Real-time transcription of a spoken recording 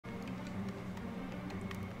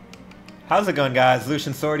How's it going, guys?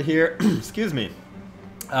 Lucian Sword here. Excuse me.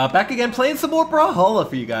 Back again playing some more Brawlhalla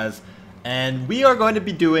for you guys. And we are going to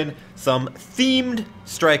be doing some themed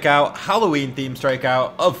Strikeout, Halloween themed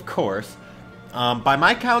Strikeout, of course. By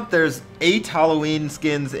my count, there's 8 Halloween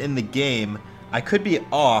skins in the game. I could be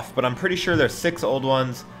off, but I'm pretty sure there's 6 old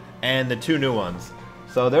ones and the 2 new ones.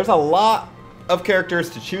 So there's a lot of characters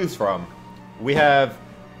to choose from. We have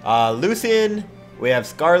Lucian, we have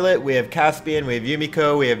Scarlet, we have Caspian, we have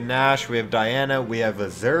Yumiko, we have Nash, we have Diana, we have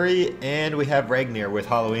Azuri, and we have Ragnar with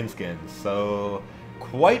Halloween skins. So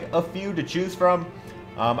quite a few to choose from.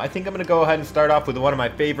 I think I'm going to go ahead and start off with one of my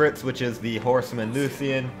favorites, which is the Horseman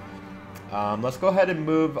Lucian. Let's go ahead and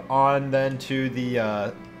move on then to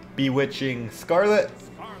the Bewitching Scarlet.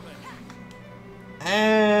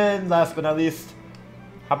 And last but not least,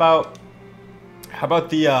 how about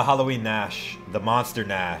the Halloween Nash, the Monster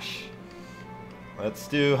Nash? Let's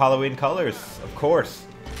do Halloween colors, of course.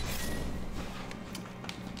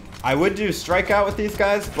 I would do Strikeout with these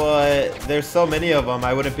guys, but there's so many of them,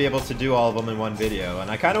 I wouldn't be able to do all of them in one video.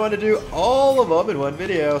 And I kind of want to do all of them in one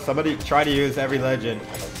video. Somebody try to use every legend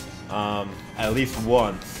at least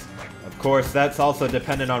once. Of course, that's also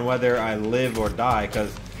dependent on whether I live or die,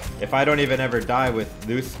 because if I don't even ever die with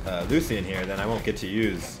Lucian here, then I won't get to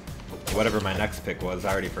use whatever my next pick was.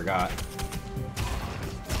 I already forgot.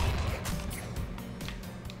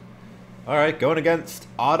 Alright, going against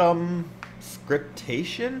Autumn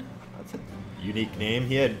Scriptation? That's a unique name.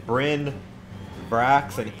 He had Bryn,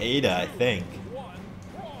 Brax, and Ada, I think.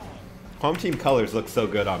 Home team colors look so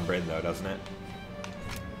good on Bryn, though, doesn't it?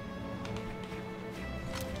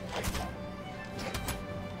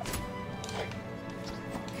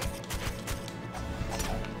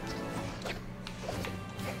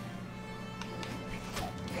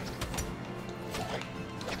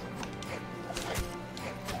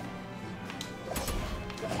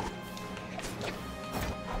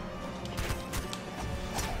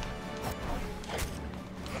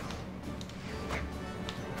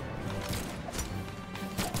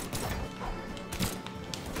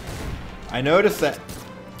 I noticed that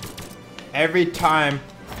every time...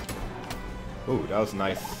 Ooh, that was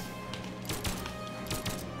nice.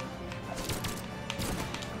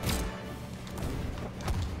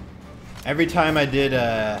 Every time I did,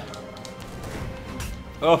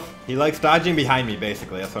 oh, he likes dodging behind me,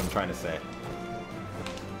 basically. That's what I'm trying to say.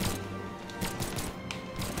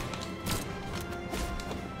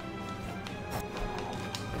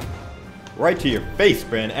 Right to your face,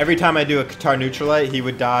 Bryn. Every time I do a Qatar Neutralite, he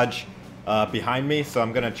would dodge behind me, so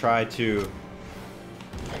I'm gonna try to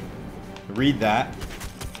read that.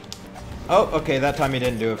 Oh, okay, that time he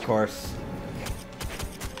didn't do, of course.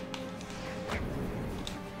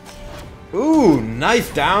 Ooh, nice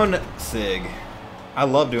down sig. I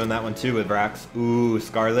love doing that one too with Brax. Ooh,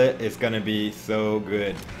 Scarlet is gonna be so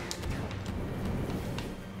good.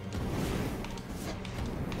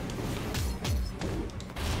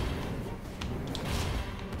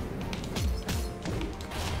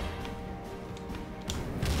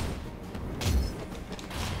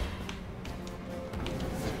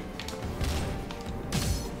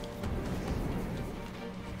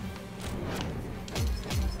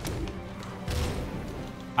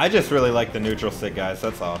 I just really like the neutral sig, guys,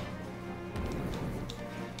 that's all.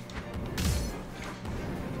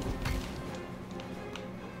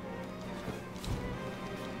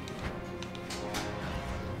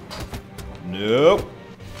 Nope.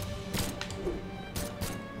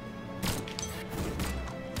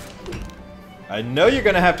 I know you're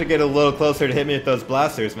gonna have to get a little closer to hit me with those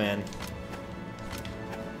blasters, man.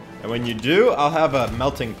 And when you do, I'll have a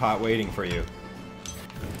melting pot waiting for you.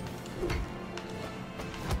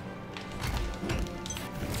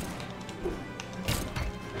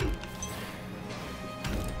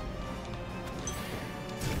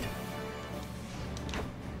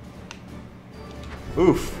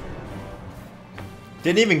 Oof.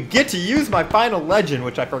 Didn't even get to use my final legend,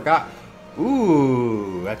 which I forgot.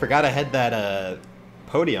 Ooh, I forgot I had that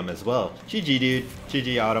podium as well. GG, dude.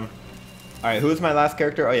 GG, Autumn. Alright, who was my last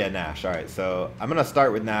character? Oh yeah, Nash. Alright, so I'm going to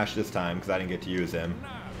start with Nash this time because I didn't get to use him.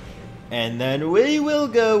 And then we will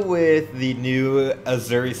go with the new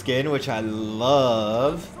Azuri skin, which I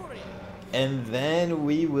love. And then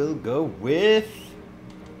we will go with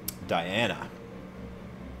Diana.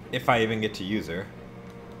 If I even get to use her.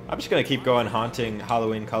 I'm just going to keep going haunting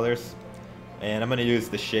Halloween colors. And I'm going to use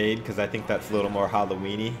the shade because I think that's a little more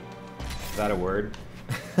Halloweeny. Is that a word?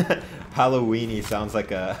 Halloweeny sounds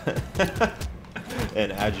like a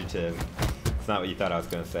an adjective. It's not what you thought I was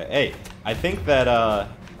going to say. Hey, I think that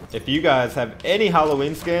if you guys have any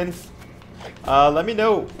Halloween skins, let me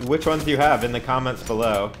know which ones you have in the comments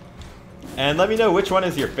below. And let me know which one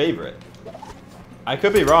is your favorite. I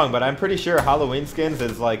could be wrong, but I'm pretty sure Halloween skins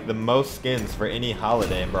is like the most skins for any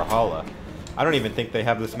holiday in Brawlhalla. I don't even think they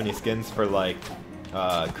have this many skins for like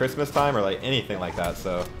Christmas time or like anything like that,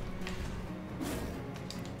 so.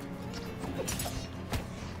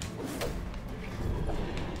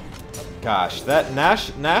 Gosh, that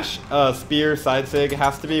Nash spear side sig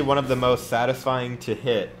has to be one of the most satisfying to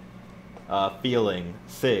hit feeling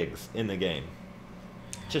sigs in the game.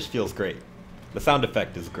 It just feels great. The sound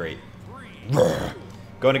effect is great.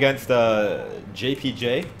 Going against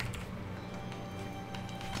JPJ.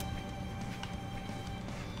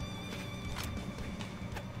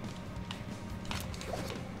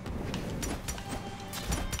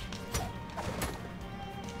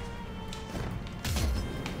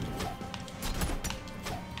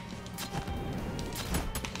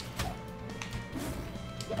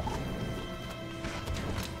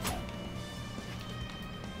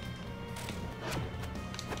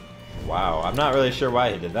 Wow, I'm not really sure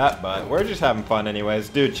why he did that, but we're just having fun anyways.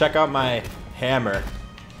 Dude, check out my hammer.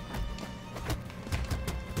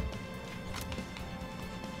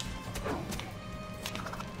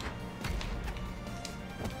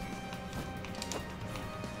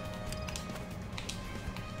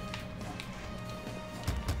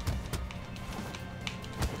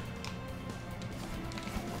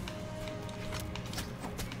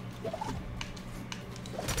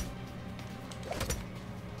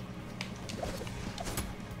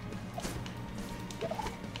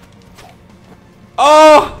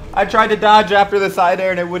 Oh! I tried to dodge after the side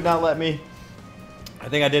air and it would not let me. I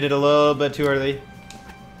think I did it a little bit too early.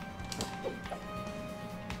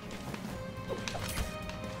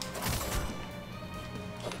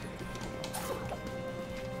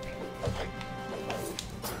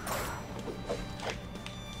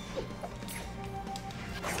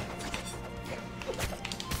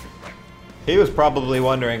 He was probably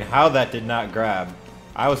wondering how that did not grab.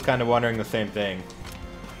 I was kind of wondering the same thing.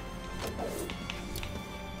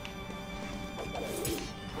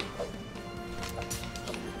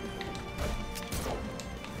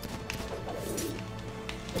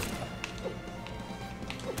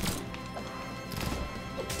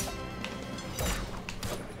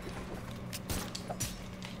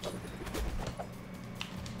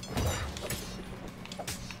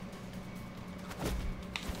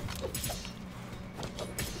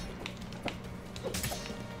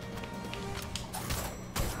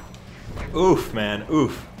 Oof, man.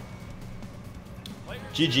 Oof.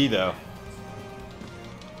 GG, though.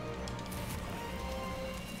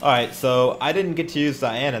 Alright, so I didn't get to use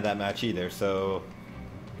Diana that match either, so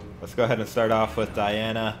let's go ahead and start off with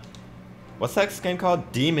Diana. What's that skin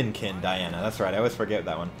called? Demonkin Diana. That's right, I always forget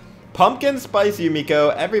that one. Pumpkin Spice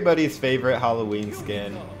Yumiko, everybody's favorite Halloween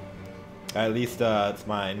skin. At least it's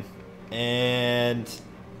mine. And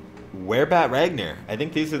Werebat Ragnar. I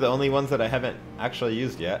think these are the only ones that I haven't actually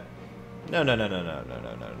used yet. No,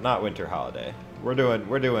 not Winter Holiday. We're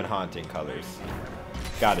doing Haunting Colors.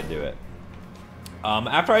 Gotta do it.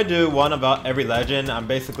 After I do one about every legend, I'm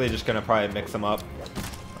basically just gonna probably mix them up.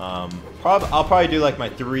 I'll probably do like my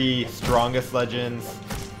 3 strongest legends,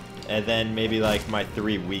 and then maybe like my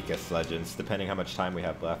 3 weakest legends, depending how much time we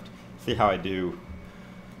have left. See how I do.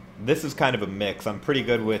 This is kind of a mix. I'm pretty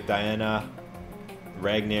good with Diana,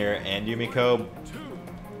 Ragnar, and Yumiko.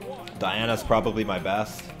 Diana's probably my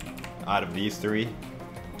best out of these 3.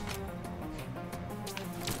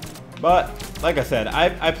 But, like I said,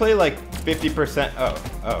 I play like 50%.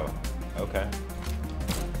 Oh, okay.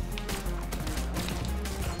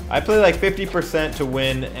 I play like 50% to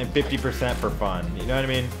win and 50% for fun. You know what I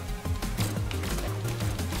mean?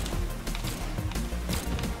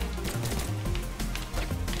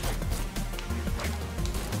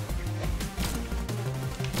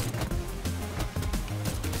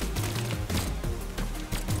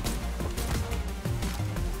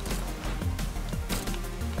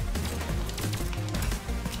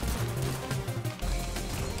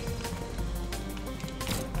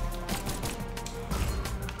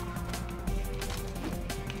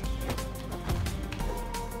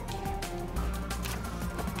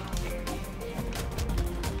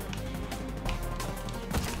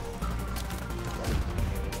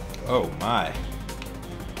 Oh my.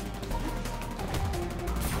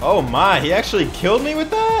 Oh my, he actually killed me with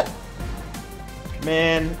that?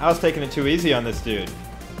 Man, I was taking it too easy on this dude.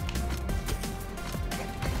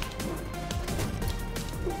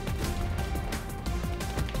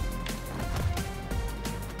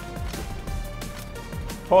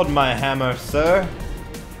 Hold my hammer, sir.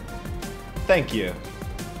 Thank you.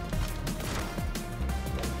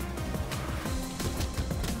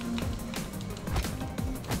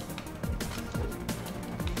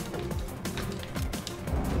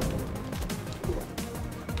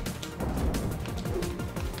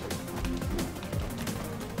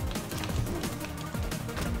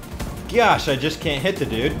 gosh, I just can't hit the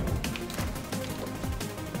dude.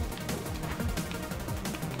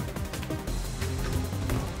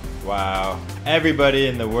 Wow. Everybody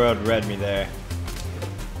in the world read me there.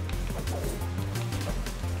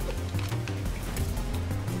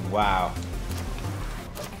 Wow.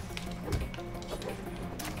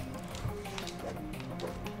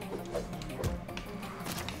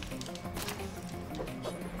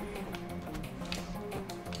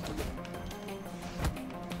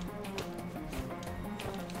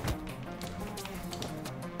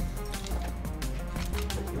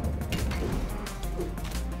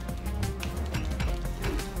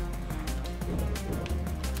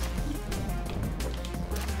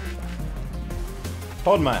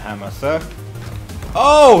 Hold my hammer, sir.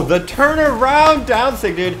 Oh, the turnaround down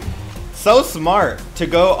stick, dude. So smart to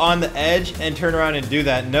go on the edge and turn around and do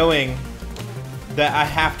that, knowing that I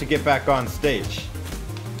have to get back on stage.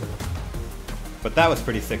 But that was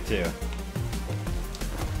pretty sick, too.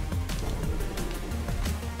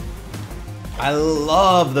 I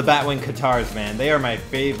love the Batwing Katars, man. They are my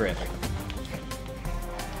favorite.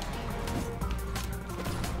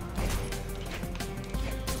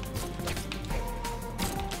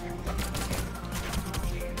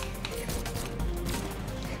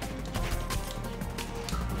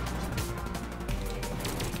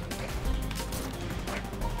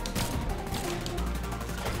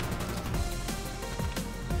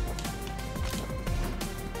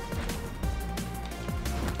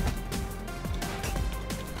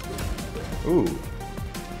 Ooh.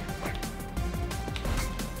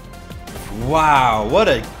 Wow, what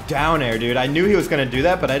a down air, dude. I knew he was going to do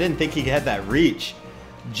that, but I didn't think he had that reach.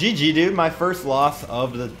 GG, dude. My first loss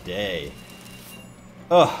of the day.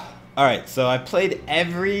 Ugh. Alright, so I played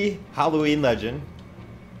every Halloween legend.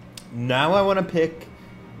 Now I want to pick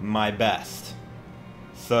my best.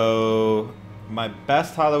 So, my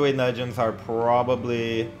best Halloween legends are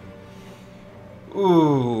probably...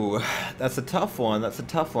 Ooh, that's a tough one. That's a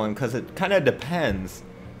tough one because it kind of depends.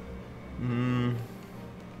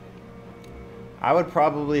 I would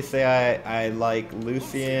probably say I like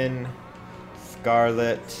Lucian,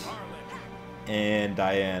 Scarlet, and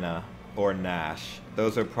Diana or Nash.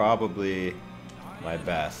 Those are probably my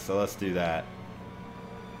best. So let's do that.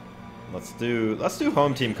 Let's do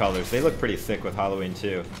home team colors. They look pretty sick with Halloween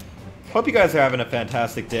too. Hope you guys are having a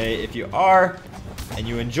fantastic day. If you are and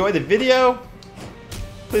you enjoy the video,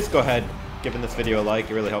 please go ahead, giving this video a like.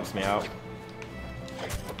 It really helps me out.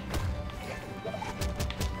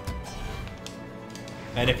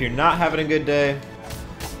 And if you're not having a good day,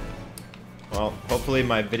 well, hopefully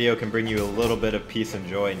my video can bring you a little bit of peace and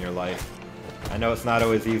joy in your life. I know it's not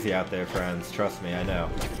always easy out there, friends. Trust me, I know.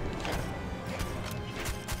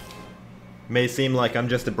 May seem like I'm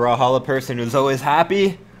just a Brawlhalla person who's always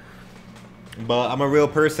happy, but I'm a real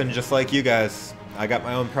person just like you guys. I got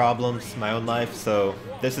my own problems, my own life, so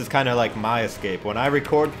this is kind of like my escape. When I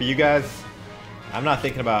record for you guys, I'm not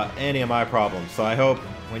thinking about any of my problems. So I hope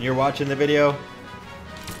when you're watching the video,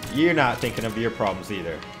 you're not thinking of your problems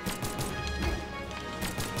either.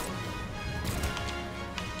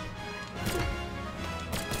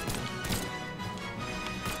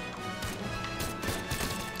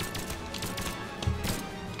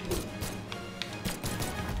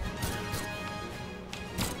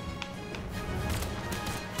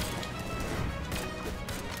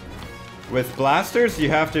 With blasters, you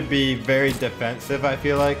have to be very defensive, I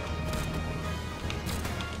feel like.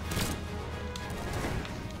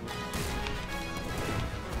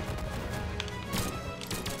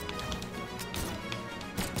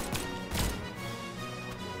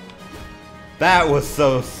 That was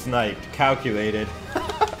so sniped, calculated.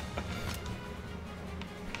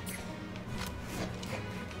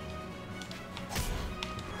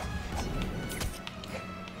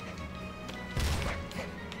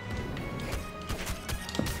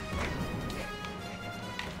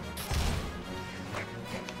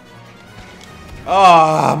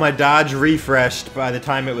 Oh, my dodge refreshed by the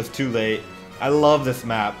time it was too late. I love this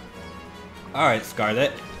map. Alright,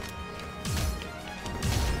 Scarlet.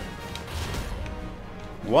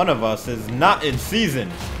 One of us is not in season.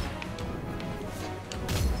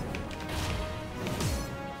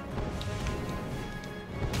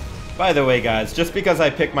 By the way, guys, just because I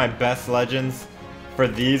pick my best legends for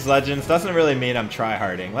these legends doesn't really mean I'm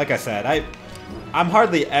tryharding. Like I said, I'm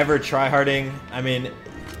hardly ever tryharding. I mean,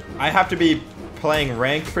 I have to be playing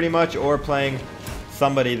ranked pretty much, or playing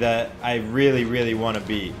somebody that I really, really want to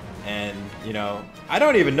beat. And, you know, I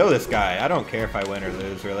don't even know this guy. I don't care if I win or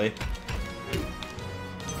lose, really.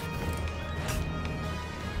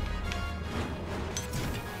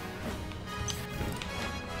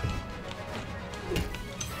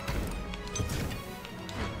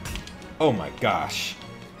 Oh my gosh.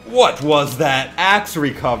 What was that axe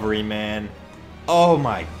recovery, man? Oh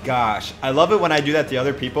my gosh. I love it when I do that to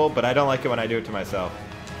other people, but I don't like it when I do it to myself.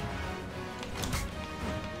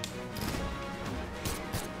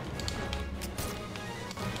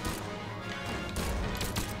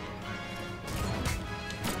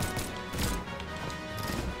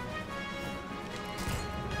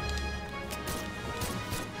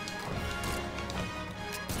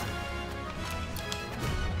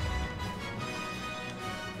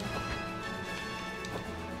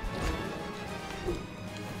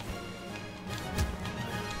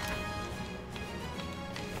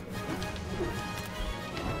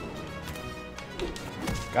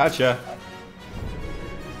 Gotcha.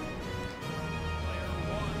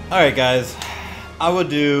 Alright guys, I will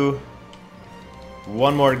do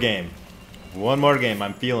one more game. One more game.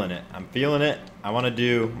 I'm feeling it. I'm feeling it. I want to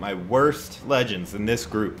do my worst legends in this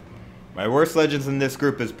group. My worst legends in this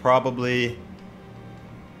group is probably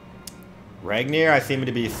Ragnar. I seem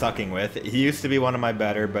to be sucking with. He used to be one of my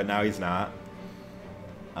better, but now he's not.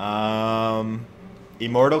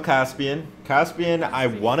 Immortal Caspian. Caspian I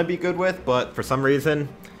want to be good with, but for some reason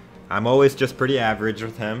I'm always just pretty average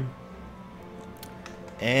with him.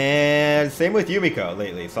 And same with Yumiko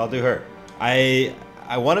lately, so I'll do her. I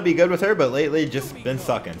want to be good with her, but lately just been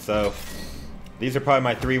sucking. So these are probably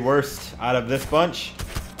my 3 worst out of this bunch.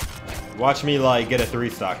 Watch me like get a 3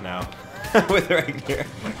 stock now with Ragnar.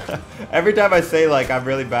 Every time I say like I'm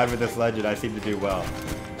really bad with this legend, I seem to do well.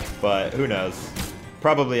 But who knows?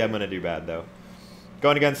 Probably I'm gonna do bad though.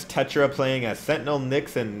 Going against Tetra, playing as Sentinel,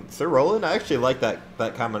 Nyx, and Sir Roland. I actually like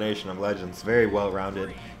that combination of legends. Very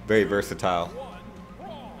well-rounded, very versatile.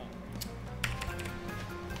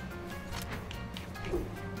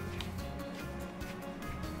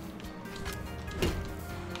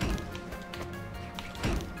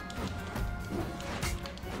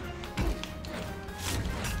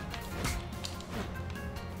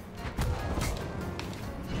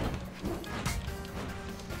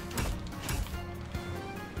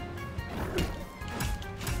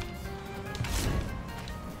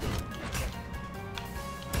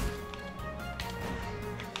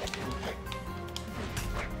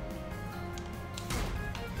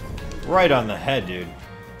 Right on the head, dude.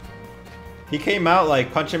 He came out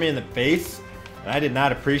like punching me in the face, and I did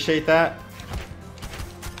not appreciate that.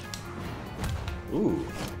 Ooh.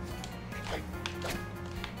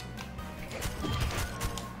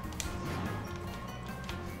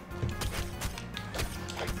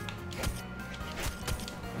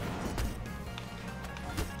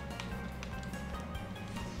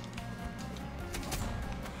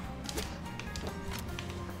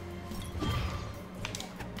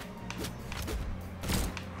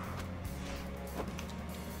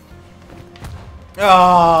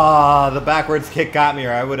 Oh, the backwards kick got me,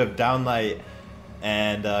 or I would have downlight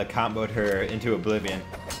and comboed her into oblivion.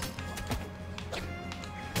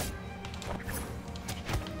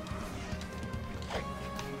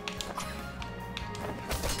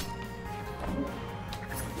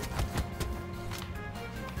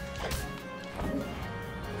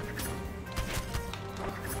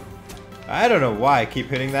 I don't know why I keep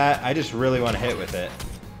hitting that. I just really want to hit with it.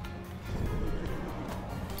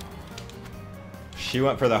 She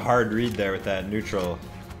went for the hard read there with that neutral.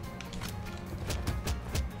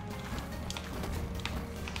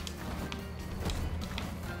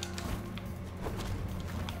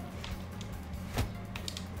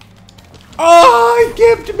 Oh, he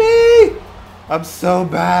gimped me! I'm so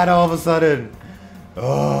bad all of a sudden.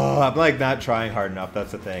 Oh, I'm like not trying hard enough.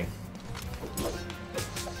 That's the thing.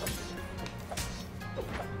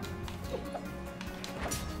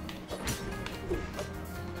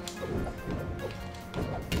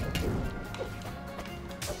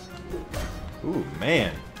 Ooh,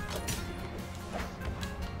 man.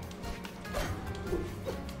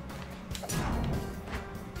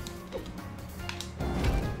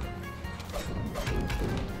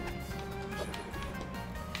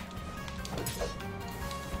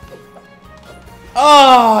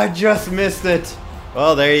 Oh, I just missed it.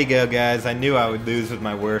 Well, there you go, guys. I knew I would lose with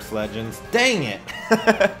my worst legends. Dang it.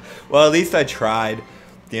 Well, at least I tried.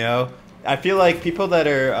 You know, I feel like people that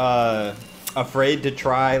are afraid to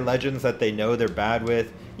try legends that they know they're bad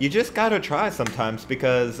with, you just gotta try sometimes,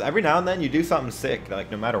 because every now and then you do something sick,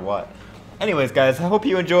 like no matter what. Anyways, guys, I hope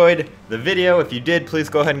you enjoyed the video. If you did, please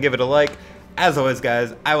go ahead and give it a like. As always,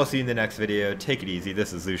 guys, I will see you in the next video. Take it easy.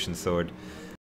 This is Lucian Sword.